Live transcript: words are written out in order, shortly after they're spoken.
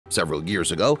Several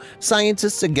years ago,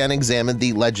 scientists again examined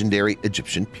the legendary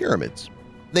Egyptian pyramids.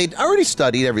 They'd already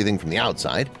studied everything from the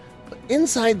outside, but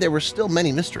inside there were still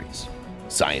many mysteries.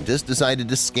 Scientists decided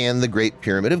to scan the Great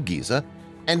Pyramid of Giza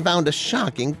and found a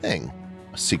shocking thing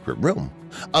 – a secret room,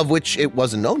 of which it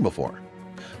wasn't known before.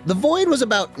 The void was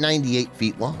about 98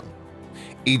 feet long.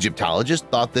 Egyptologists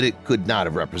thought that it could not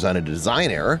have represented a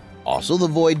design error. Also, the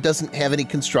void doesn't have any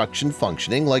construction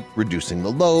functioning like reducing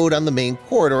the load on the main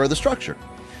corridor of the structure.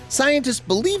 Scientists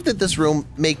believe that this room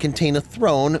may contain a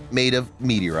throne made of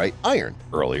meteorite iron.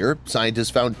 Earlier, scientists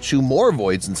found 2 more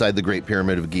voids inside the Great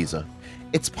Pyramid of Giza.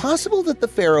 It's possible that the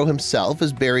pharaoh himself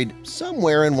is buried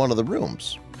somewhere in one of the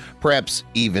rooms, perhaps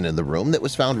even in the room that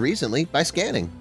was found recently by scanning.